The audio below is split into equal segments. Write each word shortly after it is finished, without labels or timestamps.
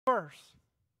first.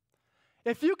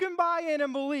 If you can buy in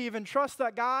and believe and trust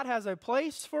that God has a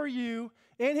place for you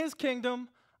in His kingdom,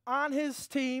 on His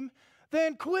team,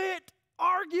 then quit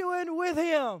arguing with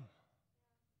Him.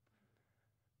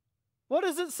 What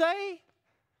does it say?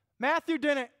 Matthew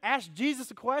didn't ask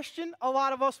Jesus a question. A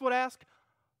lot of us would ask,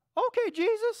 okay,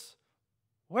 Jesus,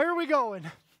 where are we going?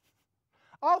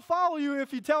 I'll follow you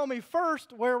if you tell me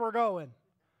first where we're going.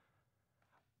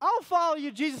 I'll follow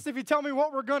you, Jesus, if you tell me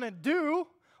what we're going to do.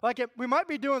 Like we might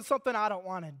be doing something I don't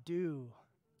want to do.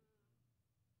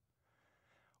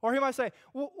 Or he might say,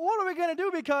 well, what are we going to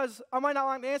do? Because I might not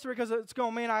like to answer because it's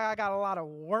going to mean I got a lot of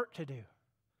work to do.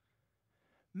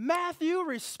 Matthew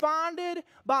responded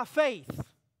by faith.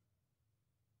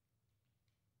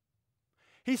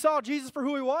 He saw Jesus for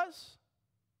who He was.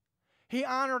 He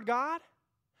honored God.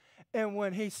 And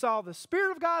when he saw the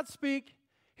Spirit of God speak,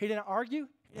 he didn't argue,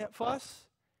 he didn't fuss,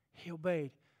 he obeyed.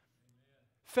 Amen.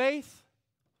 Faith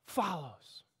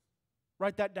follows.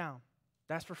 Write that down.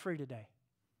 That's for free today.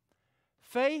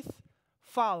 Faith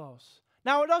follows.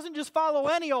 Now, it doesn't just follow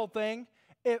any old thing.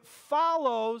 It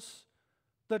follows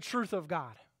the truth of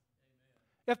God. Amen.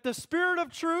 If the Spirit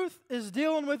of truth is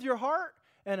dealing with your heart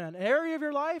in an area of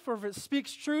your life, or if it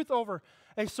speaks truth over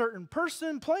a certain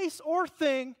person, place, or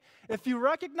thing, if you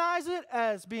recognize it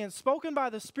as being spoken by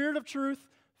the Spirit of truth,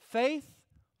 faith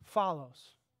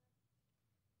follows.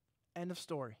 End of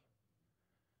story.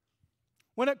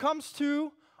 When it comes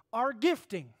to our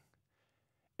gifting,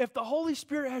 if the Holy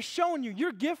Spirit has shown you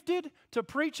you're gifted to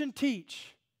preach and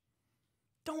teach,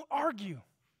 don't argue.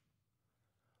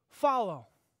 Follow.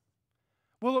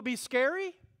 Will it be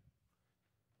scary?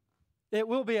 It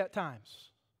will be at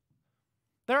times.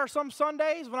 There are some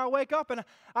Sundays when I wake up and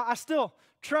I still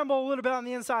tremble a little bit on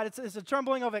the inside. It's a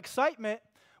trembling of excitement,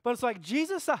 but it's like,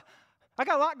 Jesus, I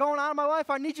got a lot going on in my life.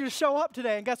 I need you to show up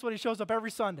today. And guess what? He shows up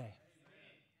every Sunday. Amen.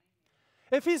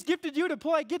 If He's gifted you to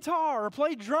play guitar or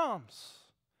play drums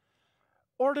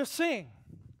or to sing,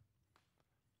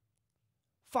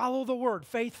 follow the Word.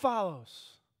 Faith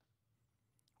follows.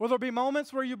 Will there be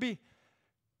moments where you'll be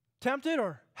tempted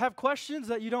or have questions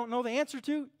that you don't know the answer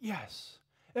to? Yes.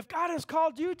 If God has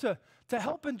called you to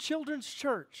help in children's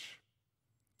church,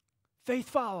 faith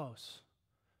follows.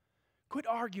 Quit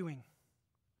arguing.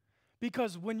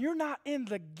 Because when you're not in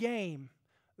the game,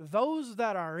 those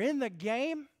that are in the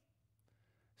game,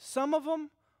 some of them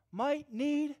might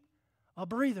need a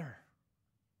breather.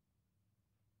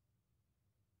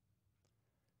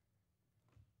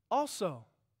 Also,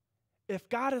 if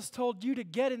God has told you to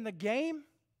get in the game,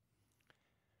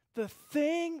 the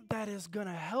thing that is going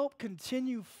to help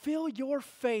continue fill your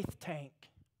faith tank.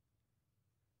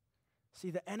 See,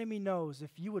 the enemy knows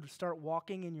if you would start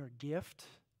walking in your gift,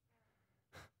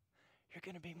 you're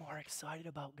going to be more excited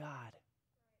about God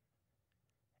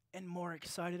and more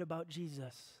excited about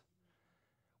Jesus.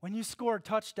 When you score a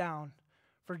touchdown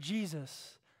for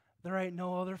Jesus, there ain't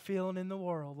no other feeling in the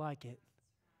world like it.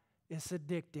 It's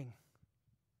addicting.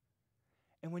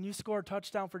 And when you score a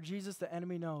touchdown for Jesus, the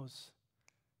enemy knows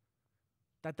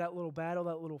that little battle,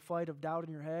 that little fight of doubt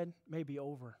in your head may be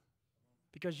over,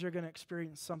 because you're going to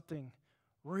experience something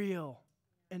real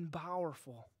and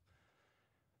powerful.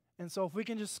 And so if we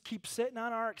can just keep sitting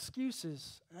on our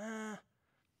excuses,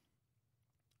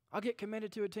 I'll get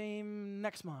committed to a team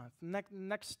next month,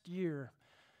 next year.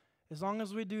 As long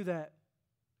as we do that,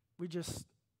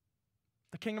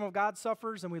 the kingdom of God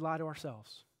suffers and we lie to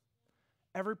ourselves.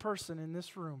 Every person in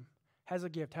this room has a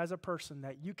gift, has a person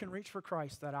that you can reach for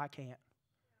Christ that I can't,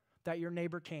 that your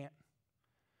neighbor can't.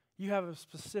 You have a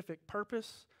specific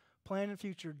purpose, plan, and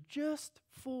future just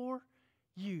for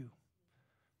you.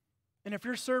 And if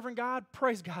you're serving God,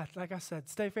 praise God. Like I said,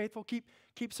 stay faithful,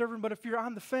 keep serving. But if you're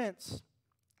on the fence,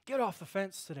 get off the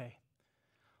fence today.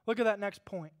 Look at that next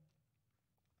point.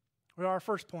 Or our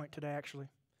first point today, actually.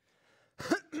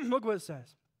 Look what it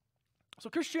says. So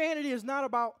Christianity is not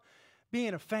about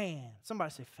being a fan.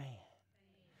 Somebody say fan.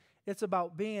 It's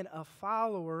about being a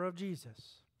follower of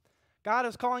Jesus. God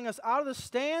is calling us out of the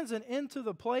stands and into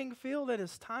the playing field. It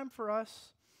is time for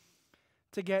us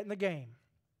to get in the game.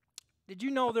 Did you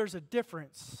know there's a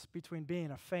difference between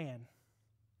being a fan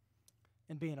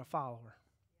and being a follower?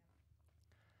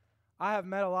 I have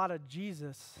met a lot of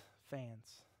Jesus fans.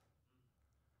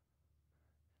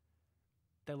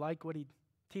 They like what He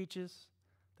teaches.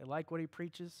 They like what He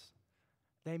preaches.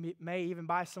 They may even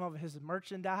buy some of His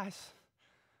merchandise.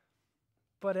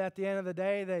 But at the end of the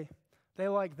day, they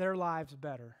like their lives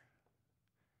better.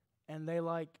 And they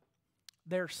like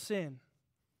their sin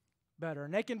better.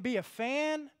 And they can be a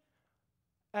fan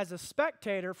as a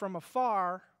spectator from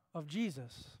afar of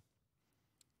Jesus.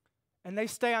 and they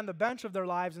stay on the bench of their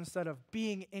lives instead of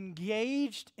being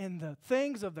engaged in the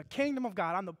things of the kingdom of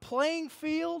God. On the playing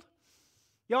field,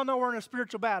 y'all know we're in a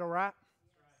spiritual battle, right?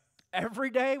 Every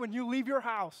day when you leave your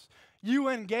house, you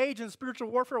engage in spiritual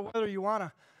warfare, whether you want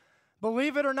to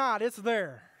believe it or not, it's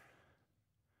there.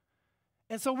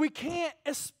 And so we can't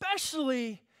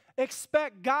especially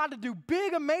expect God to do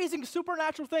big, amazing,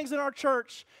 supernatural things in our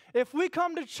church if we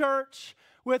come to church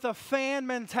with a fan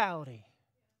mentality.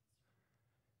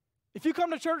 If you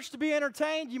come to church to be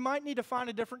entertained, you might need to find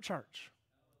a different church.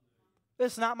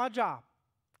 It's not my job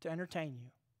to entertain you.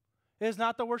 It is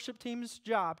not the worship team's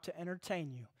job to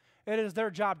entertain you. It is their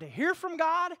job to hear from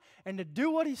God and to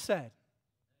do what He said.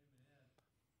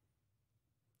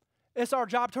 It's our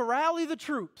job to rally the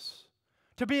troops,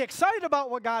 to be excited about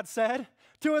what God said,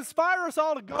 to inspire us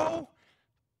all to go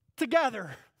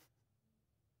together.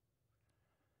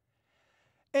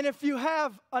 And if you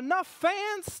have enough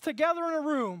fans together in a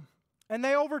room and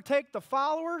they overtake the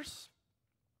followers,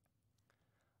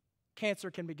 cancer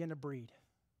can begin to breed.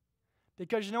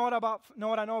 Because you know what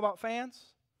I know about fans?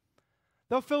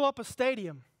 They'll fill up a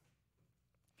stadium.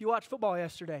 If you watched football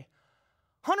yesterday,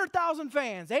 100,000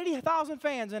 fans, 80,000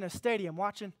 fans in a stadium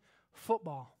watching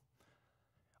football,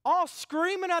 all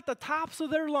screaming at the tops of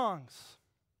their lungs,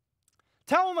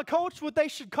 telling the coach what they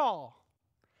should call,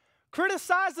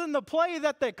 criticizing the play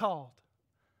that they called.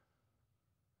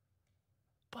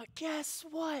 But guess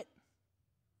what?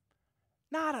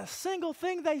 Not a single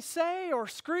thing they say or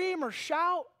scream or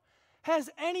shout has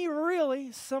any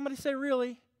really, somebody say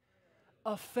really,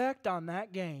 effect on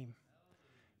that game.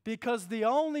 Because the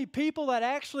only people that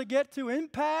actually get to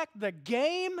impact the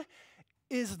game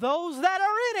is those that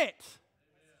are in it.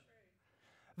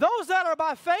 Those that are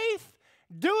by faith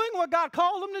doing what God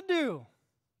called them to do.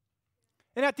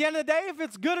 And at the end of the day, if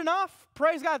it's good enough,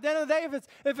 praise God. At the end of the day,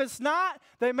 if it's not,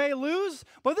 they may lose.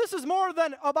 But this is more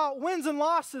than about wins and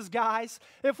losses, guys.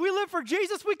 If we live for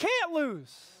Jesus, we can't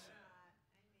lose.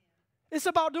 It's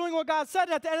about doing what God said.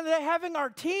 And at the end of the day, having our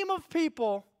team of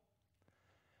people,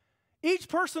 each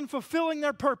person fulfilling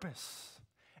their purpose,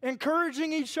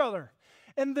 encouraging each other.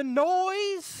 And the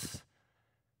noise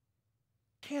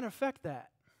can't affect that.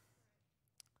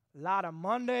 A lot of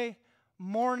Monday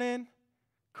morning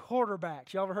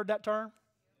quarterbacks. You ever heard that term?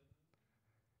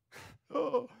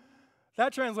 Oh,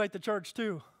 that translates to church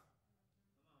too.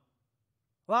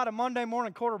 A lot of Monday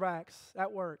morning quarterbacks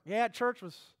at work. Yeah, church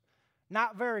was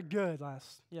not very good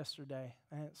yesterday.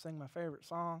 I didn't sing my favorite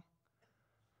song.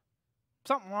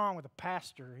 Something wrong with the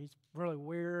pastor. He's really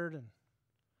weird, and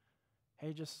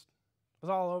he just was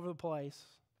all over the place.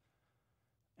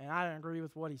 And I didn't agree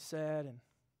with what he said. And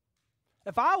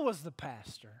if I was the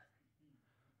pastor,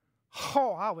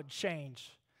 I would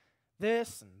change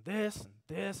this and this and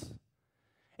this.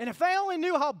 And if they only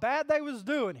knew how bad they was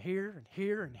doing here and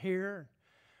here and here,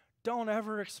 don't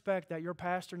ever expect that your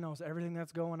pastor knows everything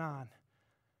that's going on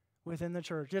within the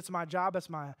church. It's my job, it's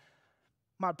my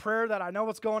prayer that I know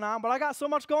what's going on, but I got so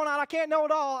much going on, I can't know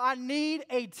it all. I need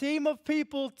a team of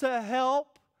people to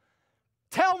help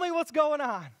tell me what's going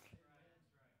on.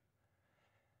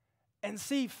 And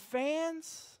see,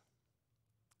 fans,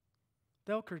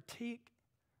 they'll critique,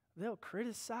 they'll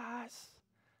criticize,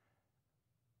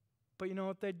 but you know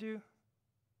what they do?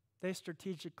 They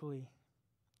strategically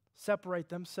separate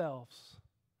themselves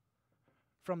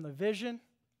from the vision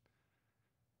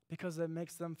because it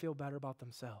makes them feel better about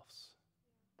themselves.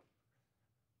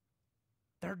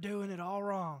 They're doing it all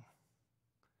wrong,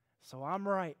 so I'm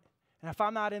right. And if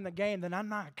I'm not in the game, then I'm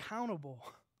not accountable.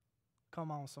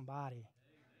 Come on, somebody.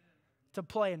 To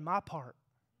play in my part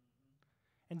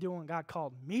and doing what God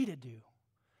called me to do.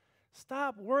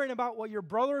 Stop worrying about what your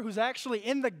brother who's actually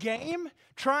in the game,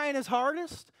 trying his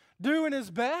hardest, doing his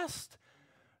best.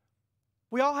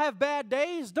 We all have bad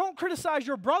days. Don't criticize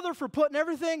your brother for putting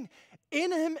everything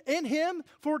in him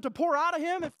for it to pour out of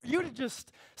him, and for you to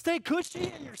just stay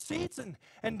cushy in your seats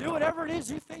and do whatever it is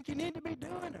you think you need to be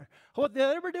doing or what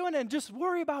they're doing, and just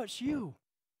worry about you.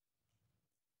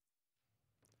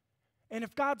 And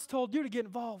if God's told you to get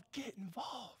involved, get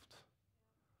involved.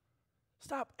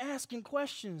 Stop asking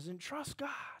questions and trust God.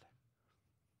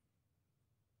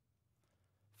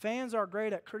 Fans are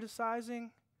great at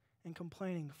criticizing and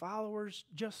complaining. Followers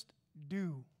just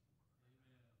do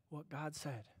what God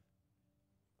said.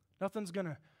 Nothing's going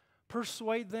to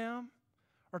persuade them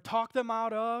or talk them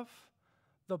out of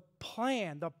the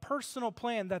plan, the personal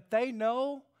plan that they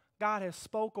know God has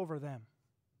spoke over them.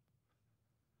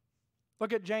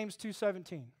 Look at James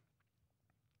 2:17.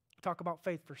 Talk about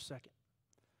faith for a second.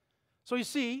 So you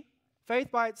see,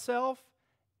 faith by itself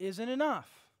isn't enough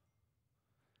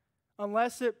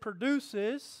unless it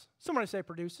produces, somebody say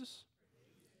produces.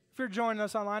 if you're joining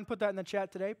us online, put that in the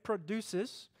chat today,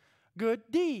 produces good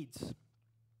deeds.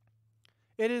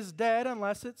 It is dead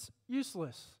unless it's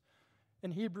useless.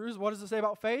 In Hebrews, what does it say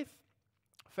about faith?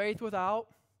 Faith without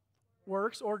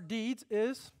works or deeds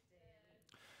is.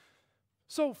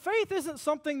 So faith isn't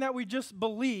something that we just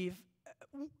believe.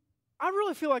 I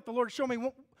really feel like the Lord showed me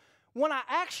when I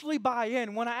actually buy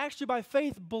in, when I actually by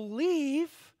faith believe,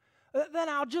 then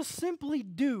I'll just simply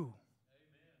do.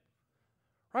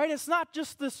 Right? It's not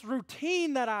just this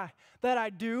routine that I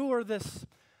do, or this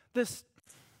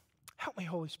help me,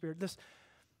 Holy Spirit, this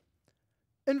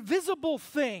invisible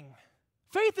thing.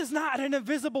 Faith is not an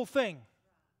invisible thing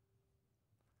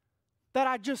that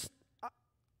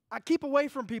I keep away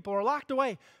from people or locked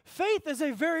away. Faith is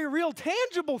a very real,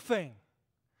 tangible thing.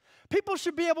 People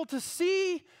should be able to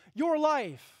see your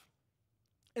life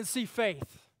and see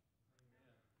faith.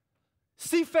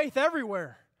 See faith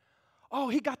everywhere. Oh,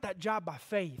 he got that job by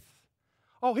faith.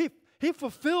 Oh, he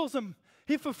fulfills and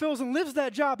lives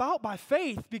that job out by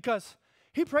faith because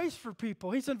he prays for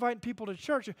people. He's inviting people to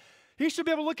church. He should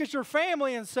be able to look at your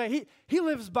family and say, he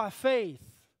lives by faith.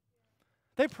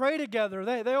 They pray together.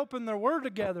 They open their word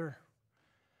together.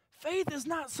 Faith is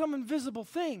not some invisible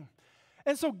thing.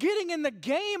 And so getting in the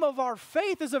game of our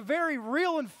faith is a very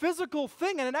real and physical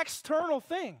thing and an external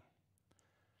thing.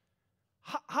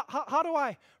 How do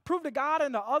I prove to God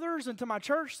and to others and to my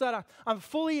church that I'm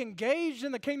fully engaged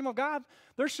in the kingdom of God?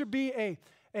 There should be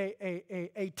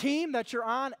a team that you're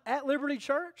on at Liberty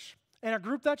Church and a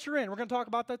group that you're in. We're going to talk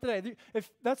about that today. If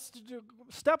that's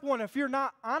step one. If you're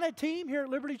not on a team here at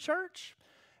Liberty Church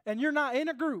and you're not in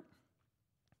a group,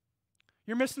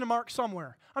 you're missing the mark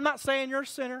somewhere. I'm not saying you're a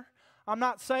sinner. I'm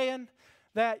not saying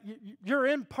that you're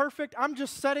imperfect. I'm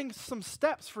just setting some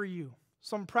steps for you,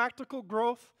 some practical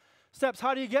growth steps.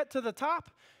 How do you get to the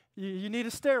top? You need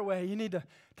a stairway. You need to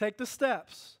take the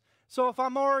steps. So if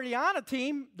I'm already on a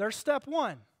team, there's step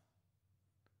one.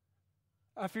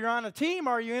 If you're on a team,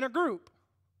 are you in a group?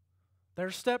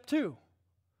 There's step two.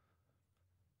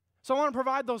 So I want to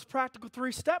provide those practical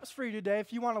 3 steps for you today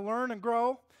if you want to learn and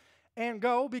grow and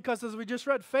go, because as we just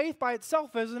read, faith by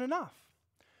itself isn't enough.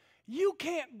 You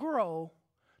can't grow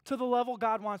to the level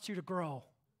God wants you to grow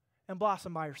and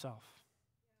blossom by yourself.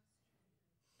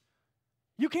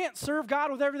 You can't serve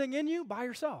God with everything in you by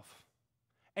yourself.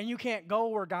 And you can't go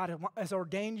where God has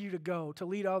ordained you to go to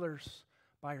lead others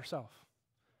by yourself.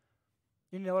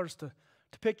 You need others to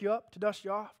pick you up, to dust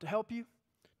you off, to help you,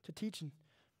 to teach and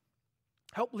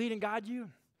help lead and guide you.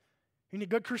 You need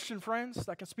good Christian friends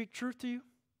that can speak truth to you.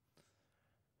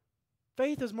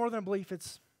 Faith is more than a belief,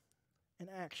 it's an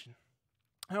action.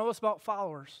 I know this about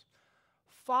followers.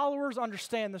 Followers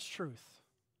understand this truth.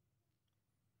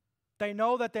 They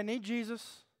know that they need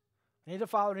Jesus, they need to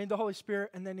follow, they need the Holy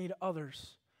Spirit, and they need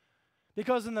others.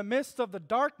 Because in the midst of the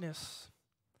darkness,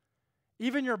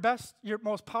 even your best, your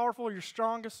most powerful, your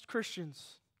strongest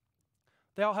Christians,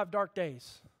 they all have dark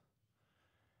days.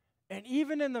 And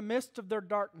even in the midst of their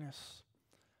darkness,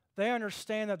 they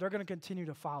understand that they're going to continue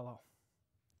to follow.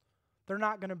 They're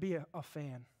not going to be a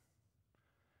fan.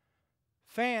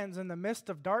 Fans in the midst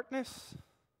of darkness,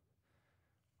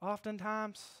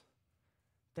 oftentimes,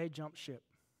 they jump ship.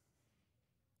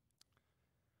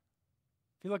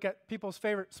 If you look at people's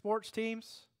favorite sports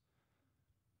teams,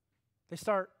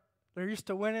 they're used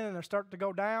to winning and they're starting to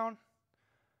go down.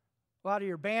 A lot of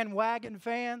your bandwagon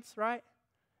fans, right?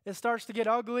 It starts to get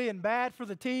ugly and bad for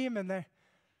the team, and they're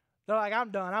like,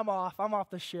 I'm done, I'm off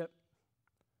the ship.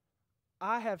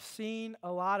 I have seen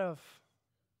a lot of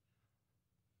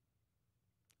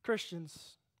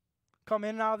Christians come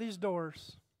in and out of these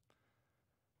doors.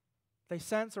 They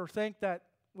sense or think that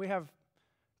we have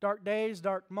dark days,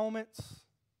 dark moments,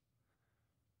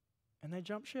 and they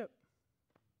jump ship.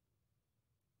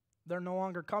 They're no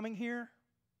longer coming here.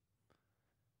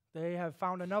 They have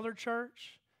found another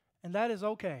church, and that is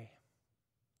okay.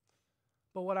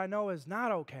 But what I know is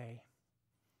not okay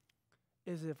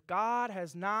is if God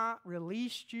has not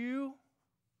released you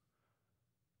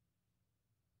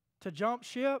to jump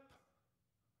ship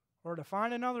or to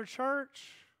find another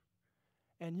church,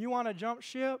 and you want to jump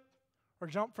ship or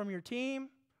jump from your team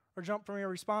or jump from your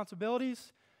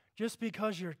responsibilities just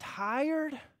because you're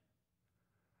tired,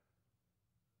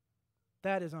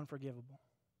 that is unforgivable.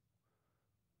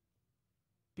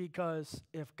 Because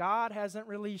if God hasn't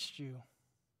released you,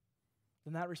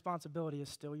 then that responsibility is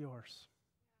still yours.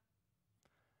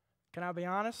 Can I be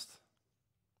honest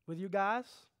with you guys?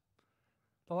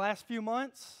 The last few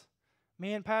months,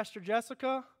 me and Pastor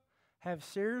Jessica have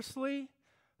seriously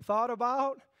thought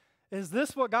about, is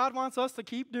this what God wants us to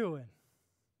keep doing?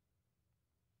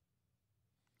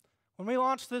 When we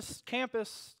launched this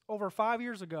campus over 5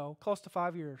 years ago, close to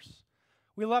 5 years,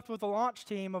 we left with a launch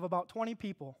team of about 20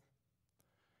 people.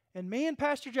 And me and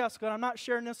Pastor Jessica, and I'm not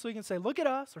sharing this so you can say, look at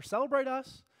us or celebrate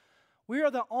us. We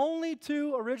are the only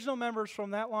 2 original members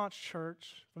from that launch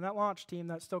church, from that launch team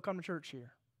that still come to church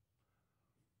here.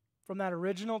 From that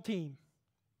original team.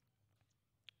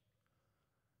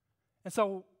 And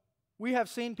so we have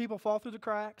seen people fall through the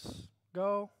cracks,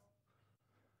 go.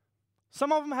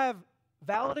 Some of them have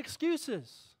valid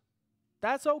excuses.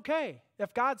 That's okay.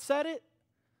 If God said it,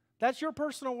 that's your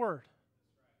personal word.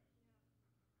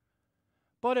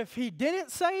 But if He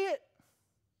didn't say it,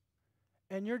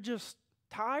 and you're just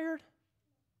tired,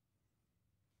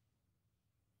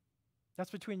 that's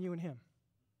between you and Him.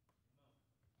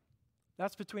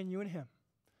 That's between you and Him.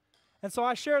 And so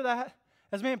I share that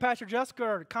as me and Pastor Jessica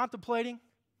are contemplating,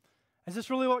 is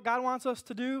this really what God wants us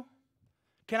to do?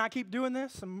 Can I keep doing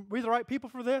this? Am we the right people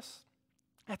for this?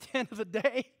 At the end of the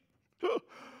day,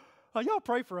 y'all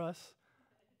pray for us.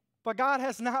 But God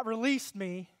has not released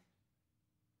me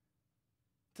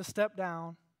to step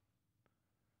down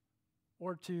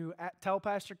or to tell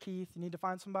Pastor Keith, you need to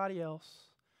find somebody else.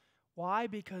 Why?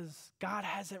 Because God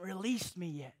hasn't released me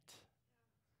yet.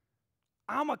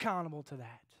 I'm accountable to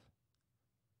that.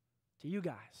 To you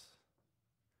guys.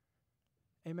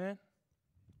 Amen?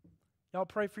 Y'all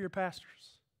pray for your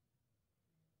pastors.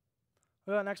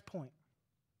 Look at that next point.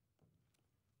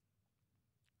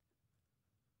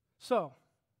 So,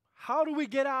 how do we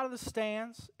get out of the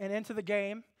stands and into the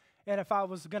game? And if I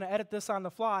was going to edit this on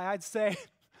the fly, I'd say,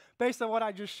 based on what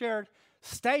I just shared,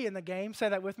 stay in the game. Say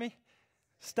that with me.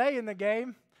 Stay in the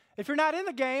game. If you're not in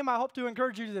the game, I hope to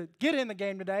encourage you to get in the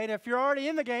game today. And if you're already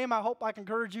in the game, I hope I can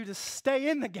encourage you to stay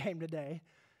in the game today.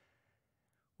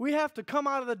 We have to come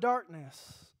out of the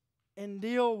darkness and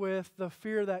deal with the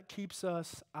fear that keeps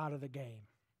us out of the game.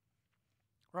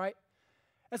 Right?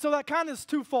 And so that kind of is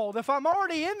twofold. If I'm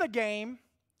already in the game,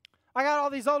 I got all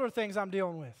these other things I'm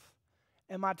dealing with.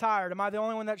 Am I tired? Am I the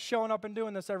only one that's showing up and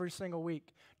doing this every single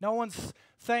week? No one's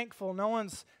thankful. No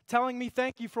one's telling me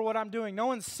thank you for what I'm doing. No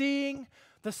one's seeing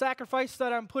the sacrifice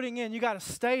that I'm putting in. You got to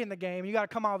stay in the game. You got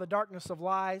to come out of the darkness of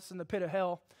lies and the pit of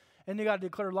hell. And you got to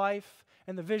declare life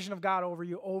and the vision of God over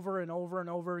you over and over and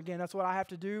over again. That's what I have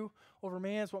to do over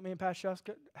me. It's what me and Pastor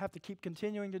Jessica have to keep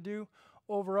continuing to do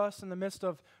over us in the midst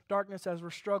of darkness as we're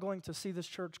struggling to see this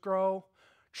church grow,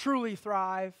 truly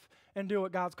thrive, and do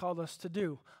what God's called us to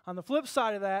do. On the flip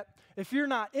side of that, if you're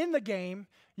not in the game,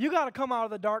 you got to come out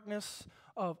of the darkness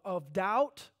of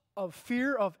doubt, of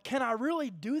fear, of can I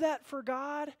really do that for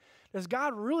God? Is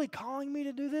God really calling me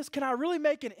to do this? Can I really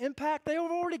make an impact? They've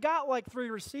already got like 3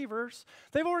 receivers.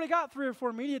 They've already got 3 or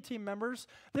 4 media team members.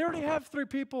 They already have 3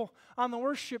 people on the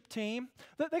worship team.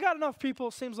 They got enough people,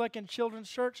 it seems like, in children's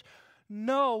church.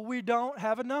 No, we don't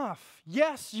have enough.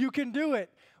 Yes, you can do it.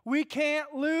 We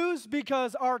can't lose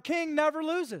because our King never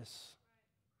loses.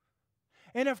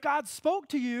 And if God spoke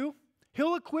to you,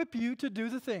 He'll equip you to do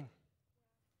the thing.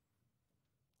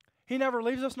 He never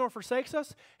leaves us nor forsakes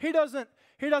us. He doesn't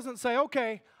say,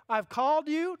 okay, I've called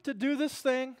you to do this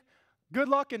thing. Good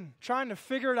luck in trying to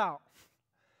figure it out.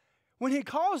 When He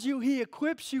calls you, He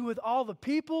equips you with all the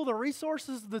people, the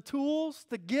resources, the tools,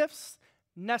 the gifts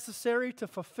necessary to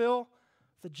fulfill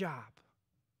the job.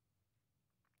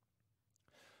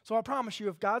 So I promise you,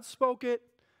 if God spoke it,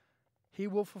 He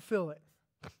will fulfill it.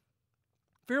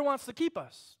 Fear wants to keep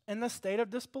us in this state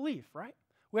of disbelief, right?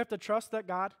 We have to trust that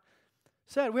God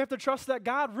said. We have to trust that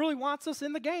God really wants us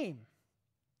in the game.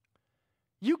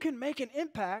 You can make an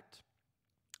impact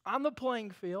on the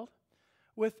playing field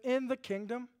within the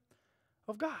kingdom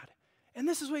of God. And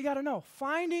this is what you got to know.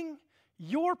 Finding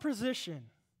your position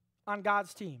on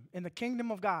God's team in the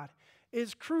kingdom of God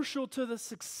is crucial to the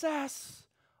success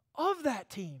of that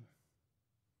team.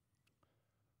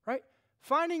 Right?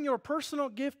 Finding your personal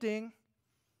gifting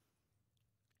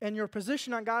and your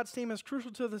position on God's team is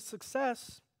crucial to the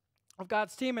success of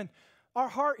God's team. And our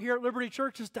heart here at Liberty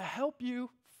Church is to help you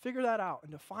figure that out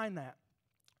and to find that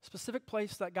specific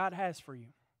place that God has for you.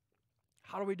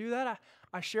 How do we do that?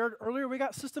 I shared earlier we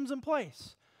got systems in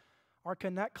place. Our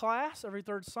Connect class every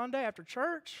 3rd Sunday after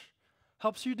church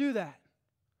helps you do that.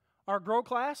 Our Grow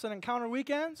class and Encounter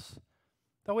weekends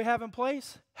that we have in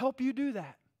place help you do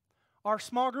that. Our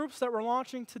small groups that we're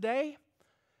launching today,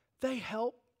 they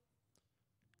help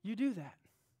you do that.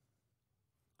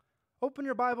 Open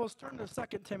your Bibles, turn to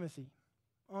 2 Timothy.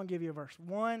 I want to give you a verse,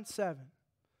 1:7.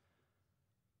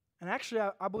 And actually,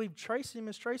 I believe Tracy,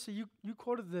 Miss Tracy, you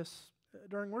quoted this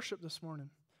during worship this morning.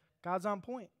 God's on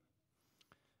point.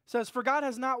 It says, for God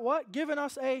has not what? Given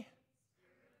us a...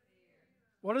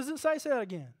 What does it say? Say that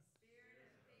again.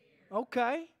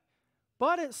 Okay.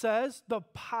 But it says the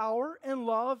power and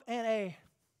love and a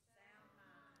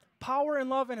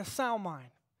sound mind.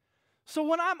 So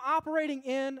when I'm operating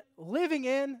in, living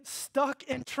in, stuck,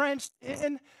 entrenched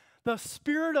in the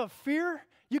spirit of fear,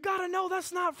 you got to know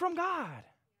that's not from God.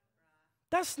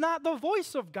 That's not the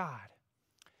voice of God.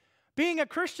 Being a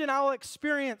Christian, I'll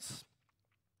experience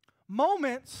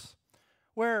moments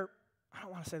where, I don't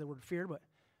want to say the word fear, but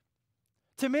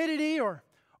timidity or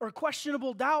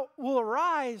questionable doubt will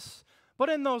arise. But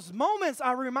in those moments,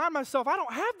 I remind myself, I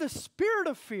don't have the spirit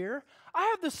of fear. I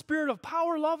have the spirit of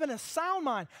power, love, and a sound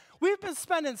mind. We've been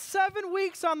spending 7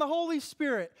 weeks on the Holy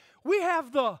Spirit. We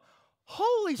have the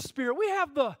Holy Spirit. We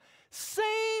have the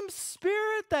same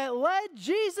Spirit that led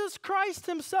Jesus Christ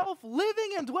himself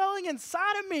living and dwelling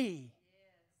inside of me.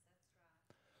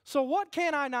 So what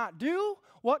can I not do?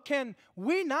 What can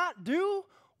we not do?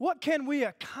 What can we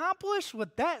accomplish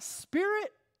with that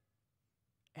Spirit?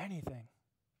 Anything.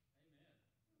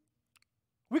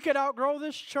 We could outgrow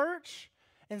this church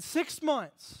in 6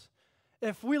 months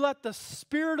if we let the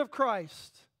Spirit of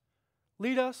Christ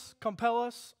lead us, compel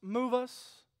us, move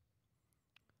us.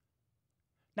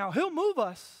 Now, He'll move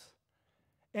us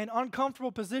in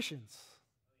uncomfortable positions,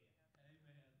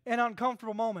 in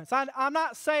uncomfortable moments. I'm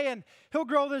not saying He'll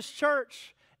grow this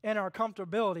church in our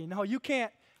comfortability. No, you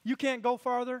can't go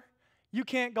farther. You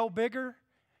can't go bigger.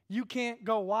 You can't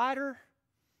go wider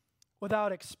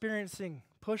without experiencing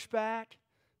pushback,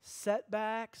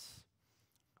 setbacks,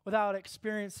 without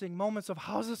experiencing moments of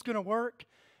how's this going to work.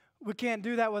 We can't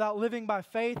do that without living by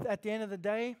faith. At the end of the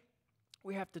day,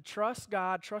 we have to trust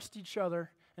God, trust each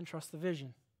other, and trust the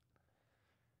vision.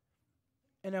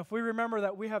 And if we remember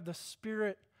that we have the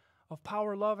Spirit of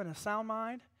power, love, and a sound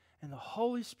mind, and the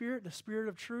Holy Spirit, the Spirit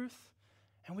of truth,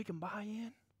 and we can buy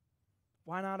in,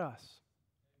 why not us?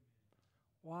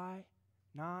 Why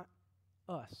not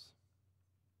us?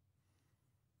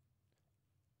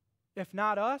 If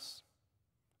not us,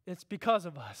 it's because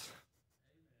of us.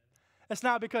 It's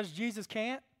not because Jesus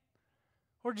can't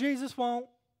or Jesus won't.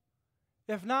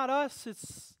 If not us,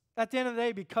 it's at the end of the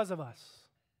day because of us.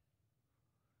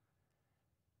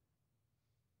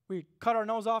 We cut our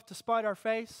nose off to spite our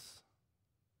face.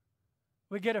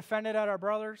 We get offended at our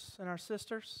brothers and our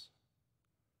sisters.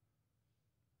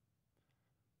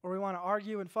 Or we want to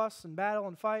argue and fuss and battle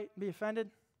and fight and be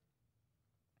offended.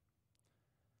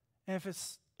 And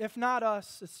if not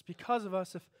us, it's because of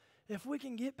us. If we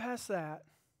can get past that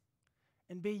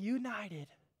and be united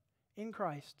in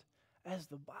Christ as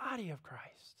the body of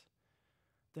Christ,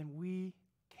 then we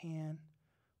can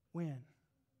win.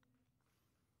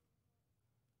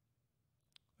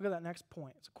 Look at that next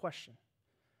point. It's a question.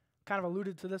 Kind of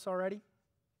alluded to this already.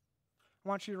 I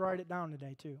want you to write it down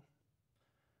today too.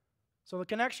 So the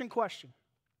connection question.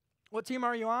 What team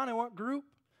are you on and what group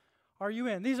are you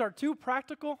in? These are 2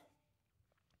 practical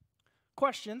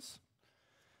questions.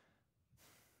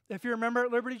 If you're a member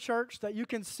at Liberty Church, that you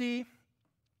can see,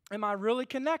 am I really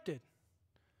connected?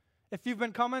 If you've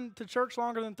been coming to church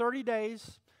longer than 30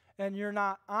 days and you're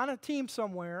not on a team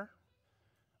somewhere,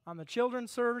 on the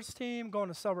children's service team, going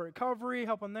to Celebrate Recovery,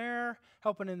 helping there,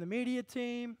 helping in the media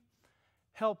team,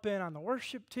 helping on the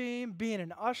worship team, being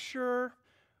an usher.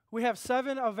 We have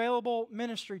 7 available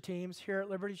ministry teams here at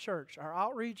Liberty Church. Our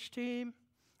outreach team,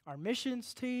 our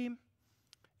missions team.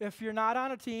 If you're not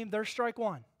on a team, there's strike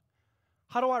 1.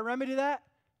 How do I remedy that?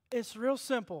 It's real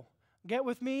simple. Get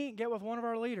with me, get with one of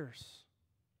our leaders.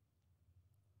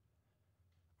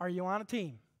 Are you on a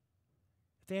team?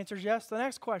 If the answer is yes, the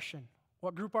next question,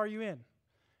 what group are you in?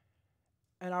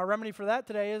 And our remedy for that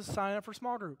today is sign up for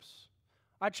small groups.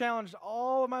 I challenged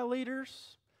all of my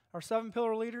leaders, our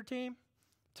 7-pillar leader team,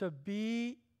 to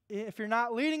be, if you're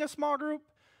not leading a small group,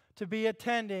 to be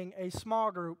attending a small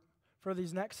group for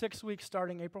these next 6 weeks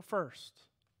starting April 1st.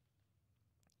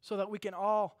 So that we can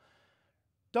all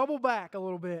double back a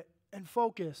little bit and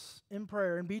focus in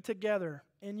prayer and be together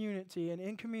in unity and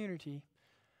in community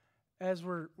as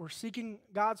we're seeking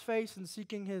God's face and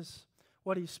seeking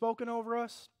what He's spoken over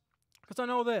us. Because I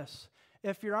know this,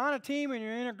 if you're on a team and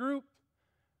you're in a group,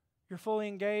 you're fully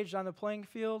engaged on the playing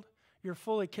field, you're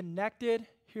fully connected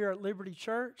here at Liberty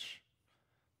Church,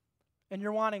 and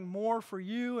you're wanting more for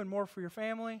you and more for your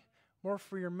family, more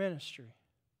for your ministry,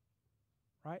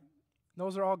 right?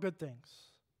 Those are all good things.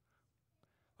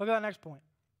 Look at that next point.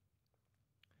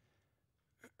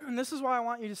 And this is why I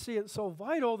want you to see it so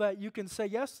vital that you can say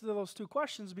yes to those 2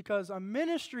 questions, because a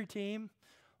ministry team,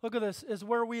 look at this, is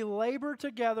where we labor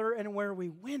together and where we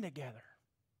win together.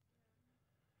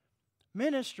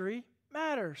 Ministry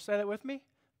matters. Say that with me.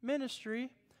 Ministry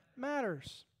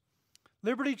matters.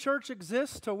 Liberty Church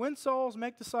exists to win souls,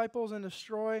 make disciples, and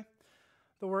destroy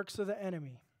the works of the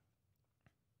enemy.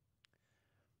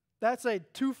 That's a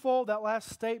twofold, that last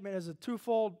statement is a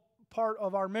twofold part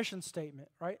of our mission statement,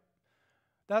 right?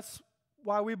 That's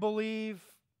why we believe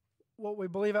what we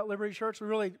believe at Liberty Church. We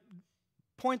really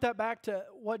point that back to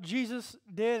what Jesus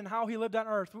did and how he lived on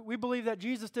earth. We believe that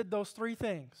Jesus did those three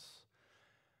things.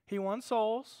 He won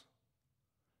souls,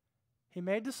 he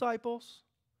made disciples,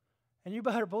 and you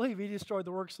better believe he destroyed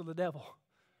the works of the devil.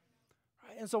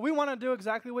 Right? And so we want to do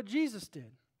exactly what Jesus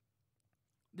did.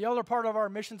 The other part of our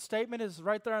mission statement is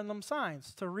right there in them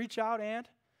signs, to reach out and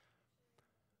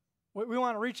we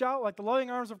want to reach out like the loving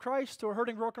arms of Christ to a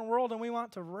hurting, broken world, and we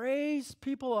want to raise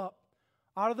people up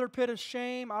out of their pit of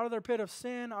shame, out of their pit of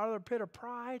sin, out of their pit of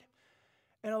pride,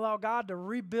 and allow God to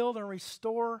rebuild and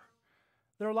restore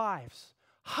their lives.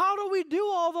 How do we do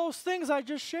all those things I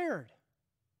just shared?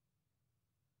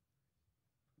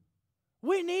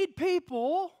 We need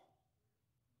people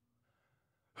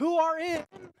who are in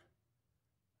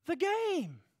the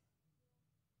game,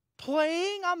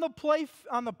 playing on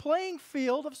the playing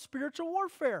field of spiritual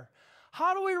warfare.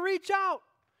 How do we reach out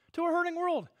to a hurting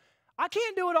world? I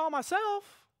can't do it all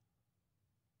myself.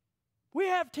 We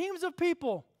have teams of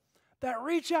people that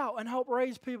reach out and help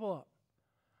raise people up.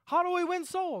 How do we win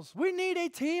souls? We need a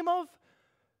team of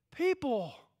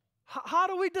people. How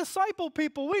do we disciple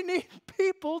people? We need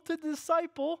people to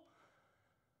disciple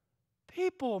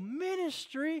people.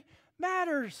 Ministry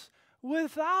matters.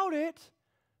 Without it,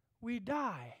 we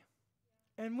die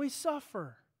and we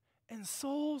suffer and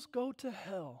souls go to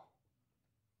hell.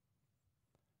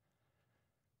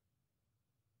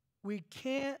 We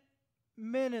can't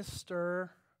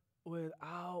minister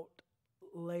without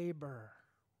labor.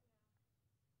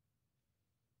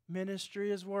 Ministry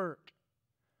is work.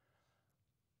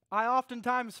 I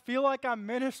oftentimes feel like I'm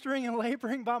ministering and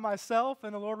laboring by myself,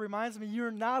 and the Lord reminds me,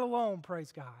 you're not alone,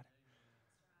 praise God.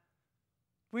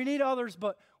 We need others,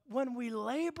 but when we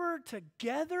labor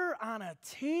together on a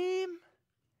team,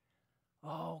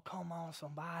 oh, come on,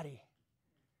 somebody.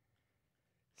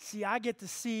 See, I get to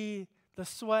see the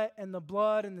sweat and the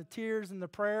blood and the tears and the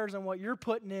prayers and what you're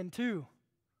putting in too.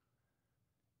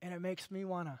 And it makes me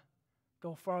want to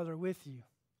go farther with you.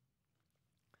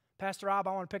 Pastor Rob,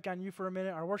 I want to pick on you for a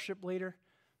minute, our worship leader,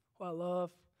 who I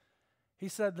love. He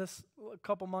said this a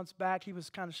couple months back. He was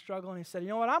kind of struggling. He said, you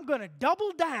know what, I'm going to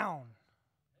double down.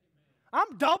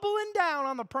 I'm doubling down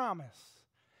on the promise.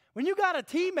 When you got a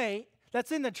teammate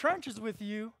that's in the trenches with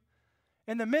you,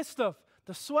 in the midst of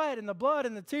the sweat and the blood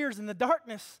and the tears and the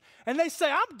darkness, and they say,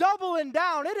 I'm doubling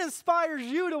down, it inspires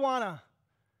you to want to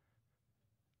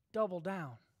double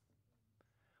down.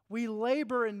 We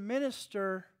labor and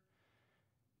minister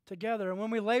together, and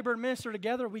when we labor and minister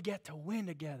together, we get to win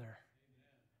together.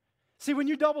 See, when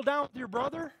you double down with your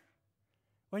brother,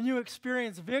 when you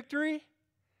experience victory,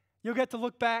 you'll get to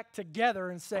look back together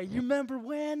and say, you remember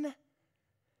when?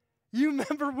 You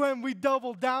remember when we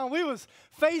doubled down? We was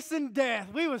facing death.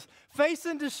 We was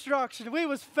facing destruction. We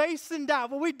was facing doubt.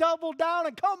 But we doubled down,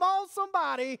 and come on,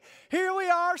 somebody. Here we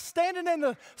are standing in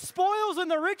the spoils and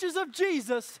the riches of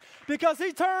Jesus because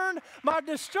he turned my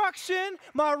destruction,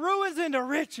 my ruins into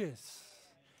riches.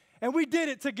 And we did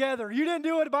it together. You didn't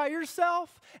do it by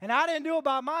yourself, and I didn't do it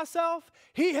by myself.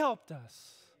 He helped us.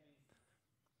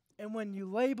 And when you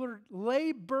labor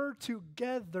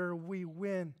together, we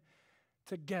win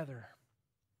together.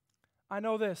 I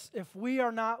know this, if we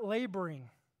are not laboring,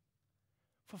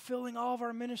 fulfilling all of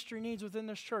our ministry needs within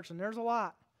this church, and there's a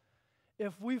lot,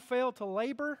 if we fail to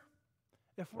labor,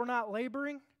 if we're not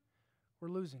laboring, we're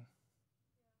losing.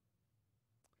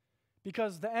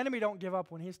 Because the enemy don't give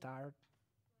up when he's tired.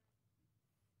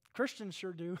 Christians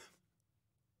sure do.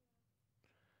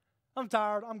 I'm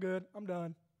tired, I'm good, I'm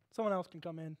done. Someone else can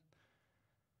come in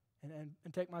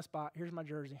and take my spot. Here's my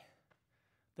jersey.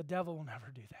 The devil will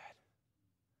never do that.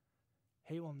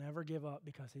 He will never give up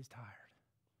because he's tired.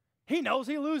 He knows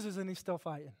he loses and he's still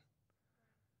fighting.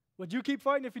 Would you keep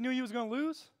fighting if you knew you was going to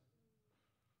lose?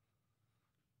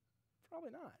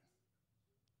 Probably not.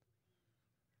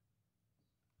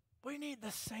 We need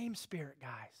the same spirit, guys,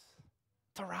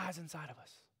 to rise inside of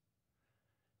us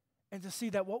and to see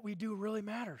that what we do really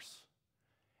matters.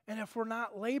 And if we're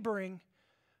not laboring,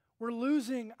 we're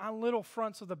losing on little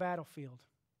fronts of the battlefield.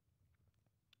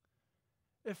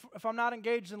 If I'm not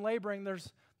engaged in laboring,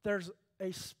 there's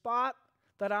a spot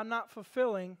that I'm not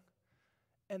fulfilling,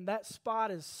 and that spot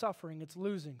is suffering. It's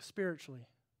losing spiritually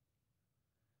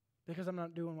because I'm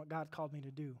not doing what God called me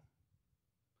to do.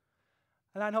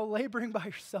 And I know laboring by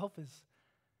yourself is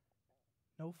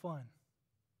no fun.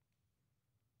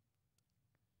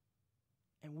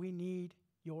 And we need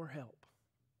your help.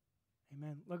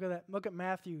 Amen. Look at that. Look at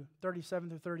Matthew 37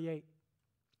 through 38.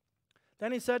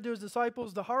 Then he said to his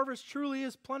disciples, the harvest truly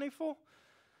is plentiful,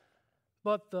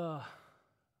 but the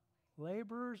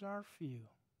laborers are few.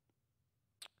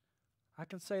 I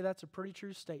can say that's a pretty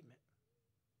true statement.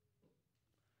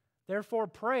 Therefore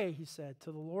pray, he said,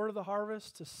 to the Lord of the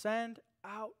harvest to send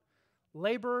out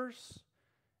laborers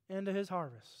into his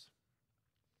harvest.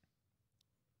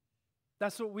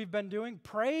 That's what we've been doing,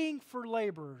 praying for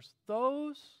laborers,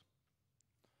 those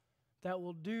that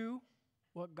will do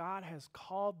what God has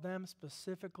called them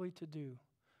specifically to do.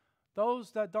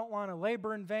 Those that don't want to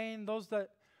labor in vain, those that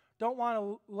don't want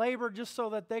to labor just so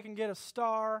that they can get a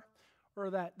star or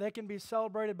that they can be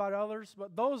celebrated by others,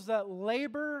 but those that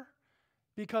labor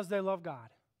because they love God.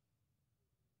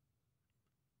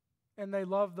 And they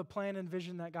love the plan and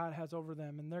vision that God has over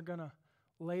them, and they're going to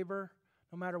labor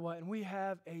no matter what. And we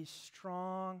have a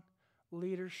strong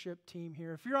leadership team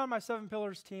here. If you're on my 7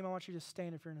 Pillars team, I want you to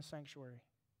stand if you're in a sanctuary.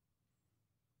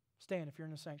 Stand if you're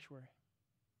in a sanctuary.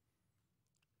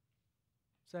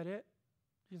 Is that it?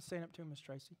 You can stand up too, Miss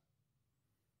Tracy.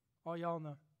 All y'all in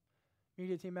the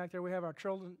media team back there, we have our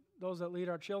children, those that lead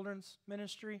our children's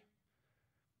ministry,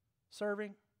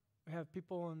 serving. We have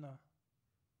people in the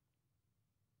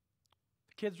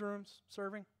kids' rooms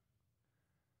serving.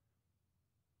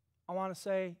 I want to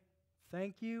say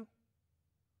thank you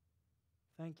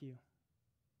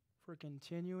for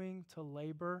continuing to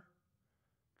labor,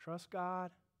 trust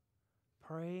God,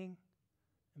 praying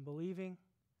and believing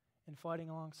and fighting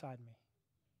alongside me.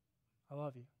 I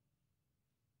love you.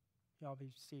 Y'all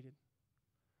be seated.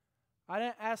 I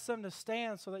didn't ask them to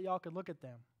stand so that y'all could look at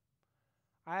them.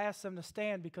 I asked them to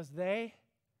stand because they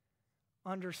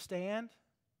understand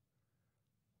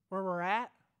where we're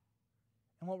at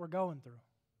and what we're going through.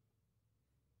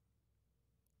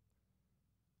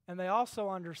 And they also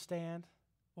understand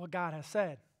what God has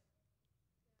said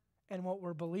and what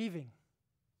we're believing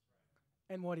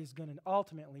and what he's going to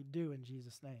ultimately do in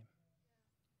Jesus' name.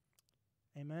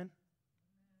 Amen?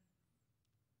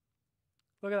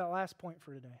 Look at that last point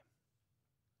for today.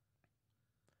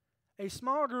 A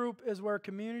small group is where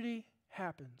community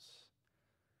happens.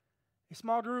 A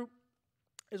small group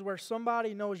is where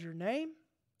somebody knows your name,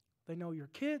 they know your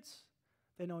kids,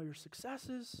 they know your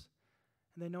successes,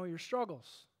 and they know your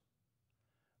struggles.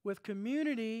 With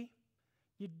community,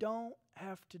 you don't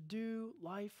have to do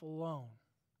life alone.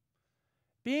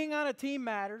 Being on a team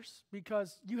matters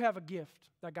because you have a gift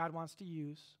that God wants to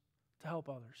use to help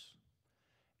others.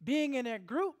 Being in a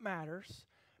group matters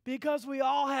because we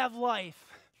all have life.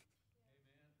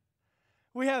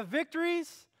 We have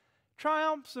victories,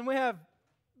 triumphs, and we have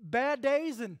bad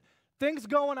days and things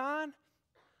going on.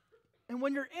 And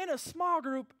when you're in a small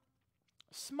group,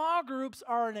 small groups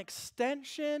are an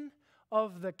extension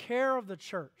of the care of the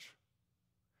church.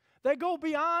 They go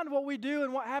beyond what we do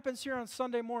and what happens here on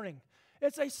Sunday morning.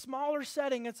 It's a smaller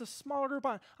setting. It's a smaller group.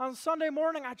 On Sunday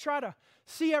morning, I try to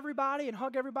see everybody and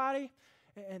hug everybody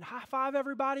and high-five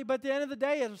everybody, but at the end of the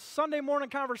day, it's Sunday morning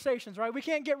conversations, right? We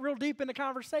can't get real deep into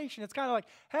conversation. It's kind of like,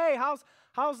 hey,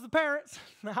 how's the parents?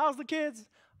 How's the kids?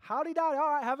 Howdy-dowdy,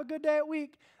 all right, have a good day at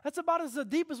week. That's about as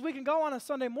deep as we can go on a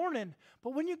Sunday morning.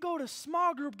 But when you go to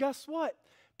small group, guess what?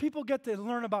 People get to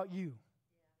learn about you.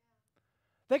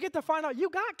 They get to find out you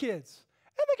got kids,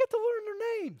 and they get to learn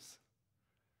their names.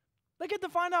 They get to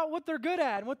find out what they're good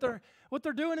at and what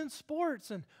they're doing in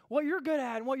sports and what you're good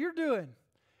at and what you're doing.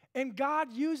 And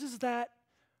God uses that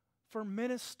for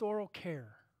ministerial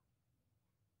care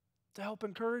to help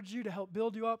encourage you, to help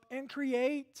build you up, and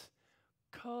create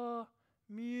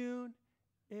community.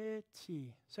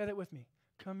 Say that with me.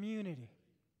 Community.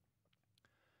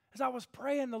 As I was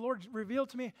praying, the Lord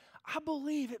revealed to me, I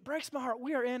believe, it breaks my heart,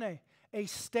 we are in a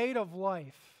state of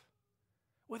life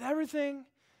with everything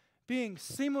being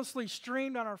seamlessly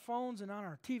streamed on our phones and on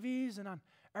our TVs and on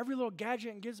every little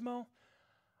gadget and gizmo.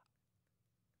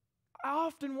 I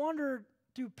often wonder,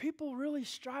 do people really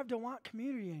strive to want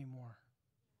community anymore?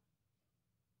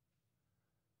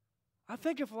 I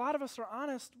think if a lot of us are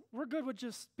honest, we're good with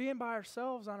just being by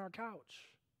ourselves on our couch.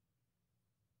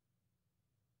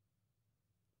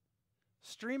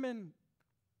 Streaming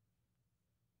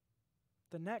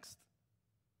the next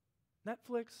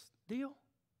Netflix deal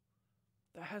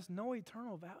that has no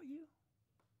eternal value.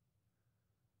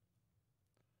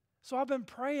 So I've been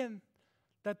praying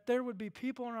that there would be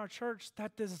people in our church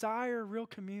that desire real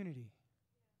community,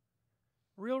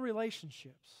 real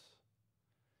relationships.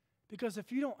 Because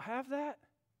if you don't have that,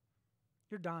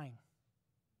 you're dying.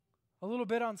 A little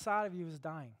bit inside of you is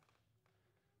dying.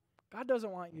 God doesn't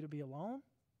want you to be alone.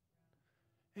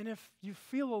 And if you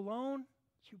feel alone,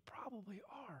 you probably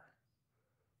are.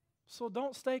 So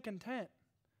don't stay content.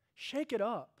 Shake it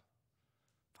up.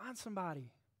 Find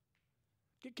somebody.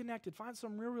 Get connected. Find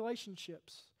some real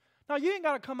relationships. Now, you ain't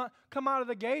got to come out of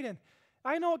the gate, and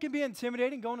I know it can be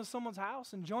intimidating going to someone's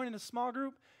house and joining a small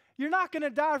group. You're not going to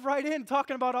dive right in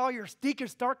talking about all your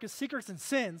deepest, darkest secrets and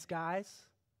sins, guys.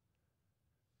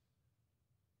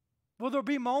 Will there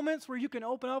be moments where you can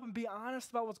open up and be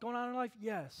honest about what's going on in life?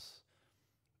 Yes.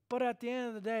 But at the end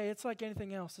of the day, it's like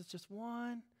anything else. It's just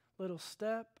one little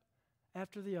step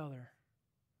after the other,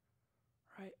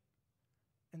 right?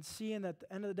 And seeing that at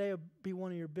the end of the day will be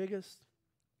one of your biggest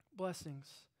blessings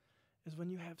is when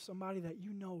you have somebody that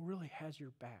you know really has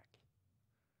your back.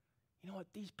 You know what?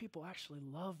 These people actually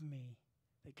love me.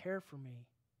 They care for me.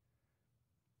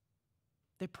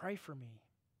 They pray for me.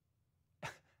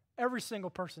 Every single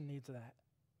person needs that.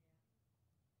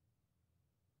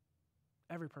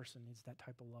 Every person needs that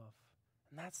type of love.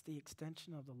 And that's the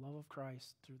extension of the love of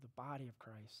Christ through the body of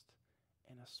Christ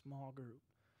in a small group.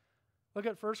 Look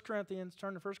at 1 Corinthians.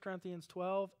 Turn to 1 Corinthians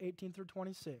 12, 18 through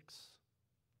 26.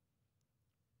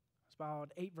 It's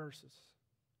about 8 verses.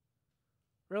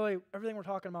 Really, everything we're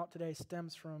talking about today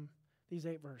stems from these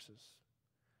 8 verses.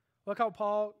 Look how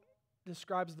Paul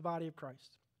describes the body of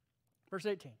Christ. Verse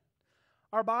 18.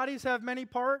 Our bodies have many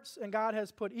parts, and God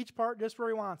has put each part just where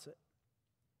He wants it.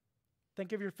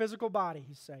 Think of your physical body,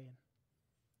 he's saying.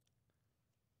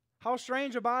 How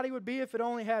strange a body would be if it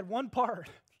only had one part.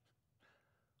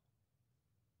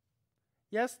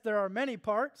 Yes, there are many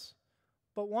parts,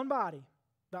 but one body.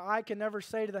 The eye can never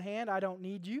say to the hand, I don't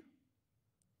need you.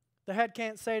 The head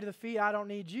can't say to the feet, I don't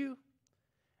need you.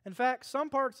 In fact, some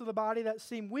parts of the body that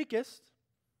seem weakest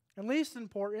and least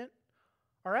important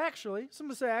are actually,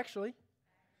 somebody say actually,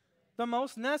 the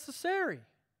most necessary.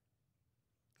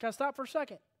 Can I stop for a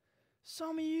second?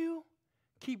 Some of you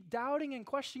keep doubting and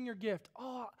questioning your gift.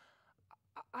 Oh,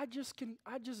 I just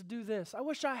do this. I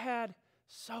wish I had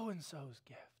so-and-so's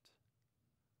gift.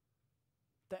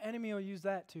 The enemy will use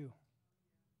that too.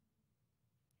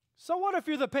 So what if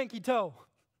you're the pinky toe?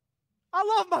 I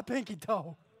love my pinky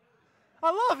toe.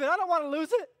 I love it. I don't want to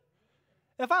lose it.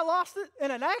 If I lost it in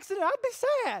an accident, I'd be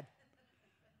sad.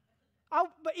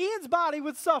 But Ian's body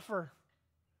would suffer.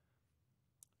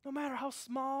 No matter how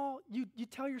small you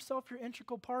tell yourself your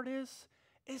integral part is,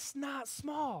 it's not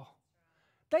small.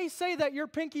 They say that your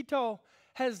pinky toe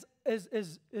is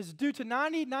due to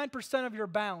 99% of your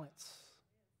balance.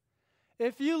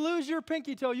 If you lose your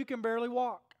pinky toe, you can barely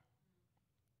walk.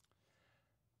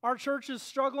 Our church is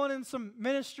struggling in some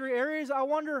ministry areas. I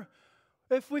wonder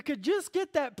if we could just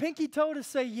get that pinky toe to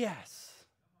say yes.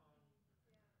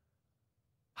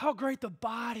 How great the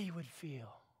body would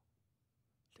feel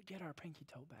to get our pinky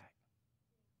toe back.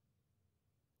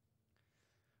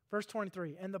 Verse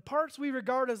 23, and the parts we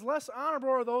regard as less honorable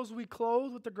are those we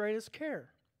clothe with the greatest care.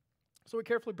 So we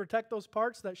carefully protect those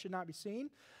parts that should not be seen,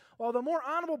 while the more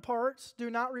honorable parts do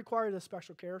not require this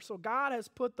special care. So God has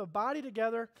put the body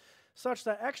together such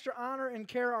that extra honor and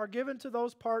care are given to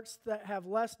those parts that have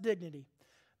less dignity.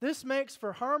 This makes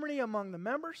for harmony among the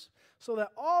members, so that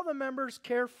all the members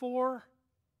care for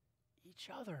each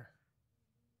other.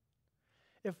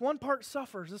 If one part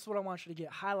suffers, this is what I want you to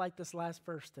get. Highlight this last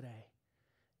verse today.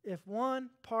 If one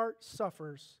part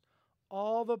suffers,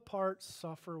 all the parts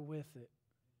suffer with it.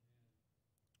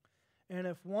 And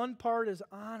if one part is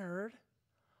honored,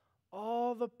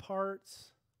 all the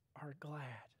parts are glad.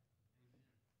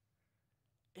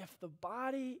 If the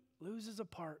body loses a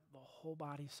part, the whole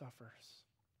body suffers.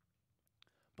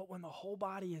 But when the whole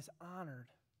body is honored,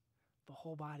 the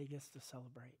whole body gets to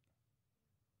celebrate.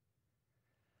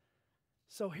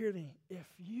 So hear me, if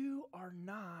you are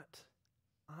not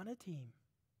on a team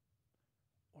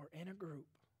or in a group,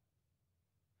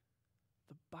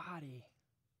 the body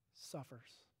suffers.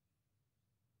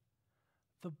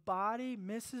 The body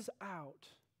misses out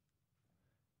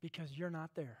because you're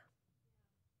not there.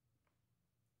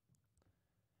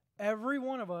 Every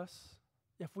one of us,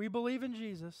 if we believe in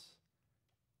Jesus,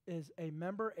 is a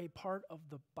member, a part of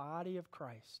the body of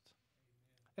Christ.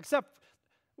 Except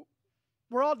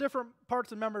we're all different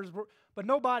parts and members, but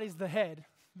nobody's the head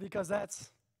because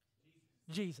that's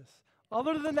Jesus.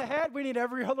 Other than the head, we need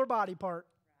every other body part.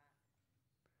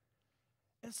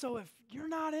 And so if you're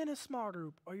not in a small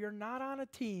group or you're not on a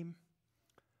team,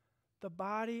 the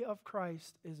body of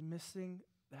Christ is missing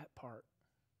that part.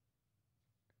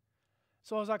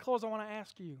 So as I close, I want to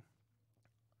ask you,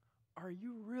 are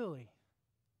you really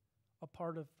a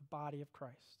part of the body of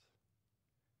Christ?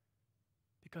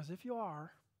 Because if you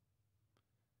are,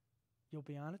 you'll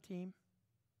be on a team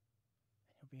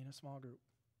and you'll be in a small group.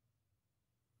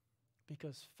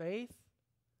 Because faith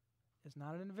is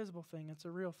not an invisible thing, it's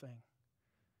a real thing.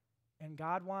 And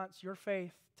God wants your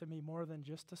faith to be more than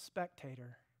just a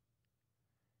spectator.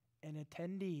 an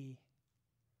attendee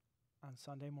on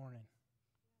Sunday morning.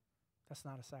 That's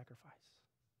not a sacrifice.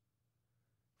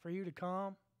 For you to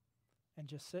come and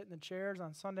just sit in the chairs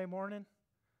on Sunday morning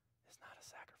is not a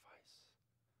sacrifice.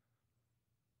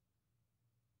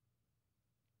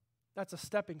 That's a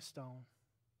stepping stone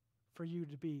for you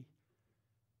to be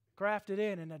grafted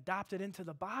in and adopted into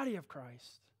the body of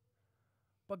Christ.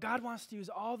 But God wants to use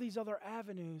all these other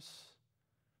avenues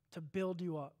to build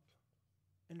you up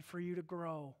and for you to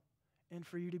grow and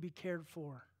for you to be cared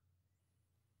for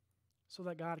so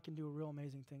that God can do real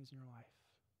amazing things in your life.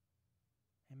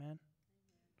 Amen?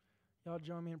 Y'all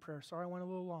join me in prayer. Sorry I went a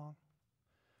little long.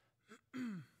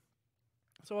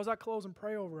 So as I close and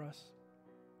pray over us,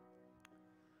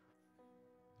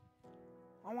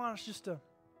 I want us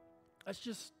let's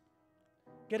just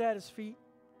get at His feet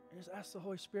and just ask the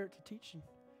Holy Spirit to teach you,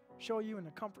 show you, and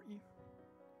to comfort you.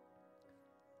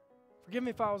 Forgive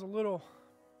me if I was a little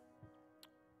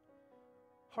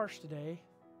harsh today,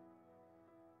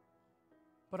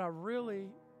 but I really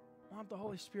want the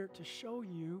Holy Spirit to show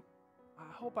you.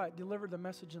 I hope I delivered the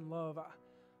message in love.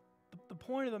 The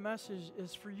point of the message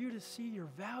is for you to see your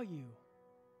value.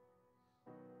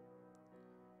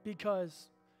 Because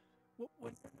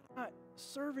when you're not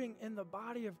serving in the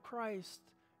body of Christ,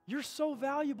 you're so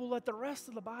valuable that the rest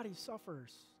of the body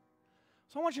suffers.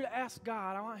 So I want you to ask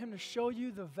God, I want Him to show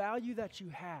you the value that you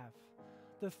have,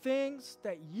 the things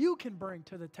that you can bring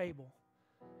to the table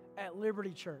at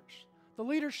Liberty Church, the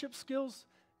leadership skills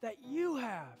that you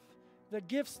have, the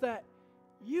gifts that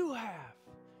you have.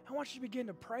 I want you to begin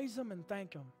to praise Him and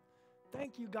thank Him.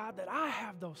 Thank you, God, that I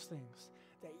have those things,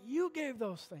 that you gave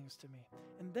those things to me.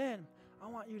 And then I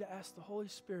want you to ask the Holy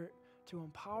Spirit to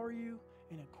empower you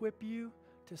and equip you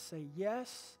to say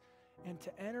yes and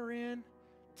to entering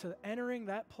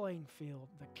that playing field,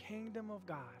 the kingdom of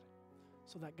God,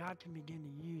 so that God can begin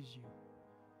to use you.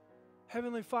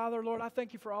 Heavenly Father, Lord, I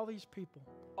thank you for all these people,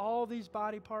 all these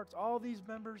body parts, all these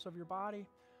members of your body.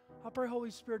 I pray,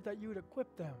 Holy Spirit, that you would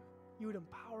equip them, you would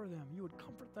empower them, you would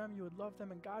comfort them, you would love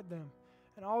them and guide them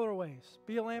in all their ways.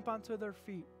 Be a lamp unto their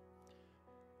feet.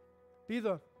 Be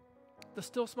the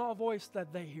still small voice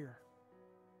that they hear.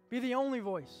 Be the only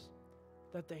voice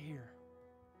that they hear.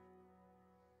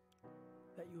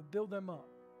 That you would build them up,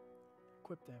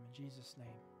 equip them in Jesus' name.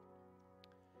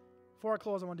 Before I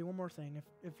close, I want to do one more thing.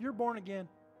 If you're born again,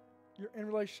 you're in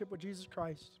relationship with Jesus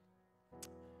Christ,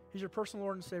 He's your personal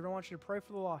Lord and Savior, I want you to pray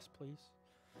for the lost, please.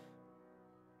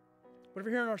 But if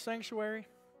you're here in our sanctuary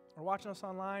or watching us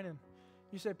online and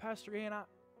you say, Pastor Ian, I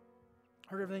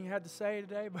heard everything you had to say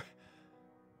today, but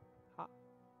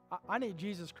I need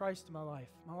Jesus Christ in my life.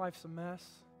 My life's a mess.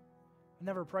 I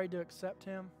never prayed to accept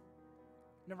Him.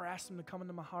 Never asked Him to come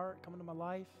into my heart, come into my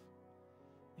life.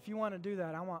 If you want to do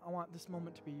that, I want this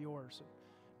moment to be yours.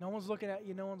 No one's looking at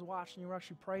you. No one's watching you. We're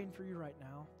actually praying for you right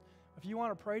now. If you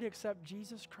want to pray to accept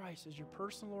Jesus Christ as your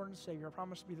personal Lord and Savior, I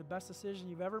promise to be the best decision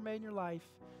you've ever made in your life.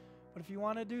 But if you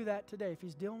want to do that today, if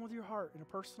He's dealing with your heart in a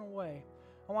personal way,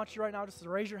 I want you right now just to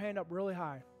raise your hand up really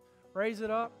high. Raise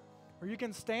it up, or you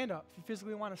can stand up. If you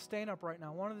physically want to stand up right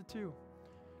now, one of the two.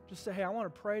 Just say, hey, I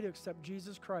want to pray to accept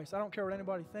Jesus Christ. I don't care what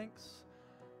anybody thinks.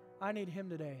 I need Him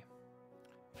today.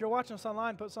 If you're watching us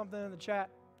online, put something in the chat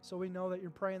so we know that you're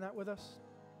praying that with us.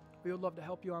 We would love to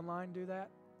help you online do that.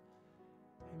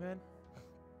 Amen.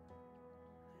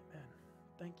 Amen.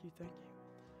 Thank you, thank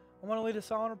you. I want to lead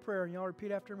us all in a prayer, and y'all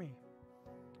repeat after me.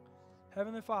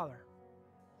 Heavenly Father,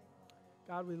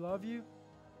 God, we love you,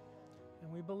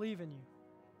 and we believe in you.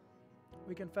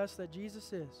 We confess that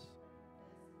Jesus is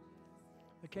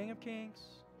the King of Kings,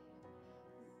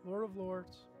 Lord of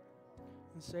Lords,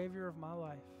 and Savior of my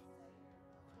life.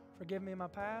 Forgive me my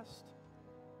past.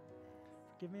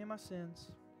 Forgive me my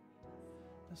sins.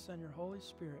 And send your Holy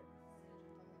Spirit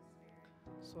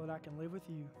so that I can live with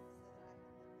you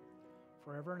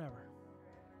forever and ever.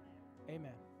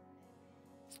 Amen.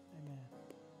 Amen.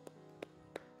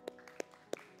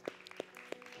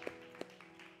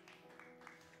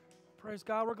 Praise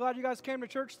God. We're glad you guys came to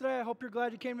church today. I hope you're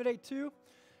glad you came today too.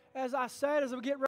 As I said, as we get ready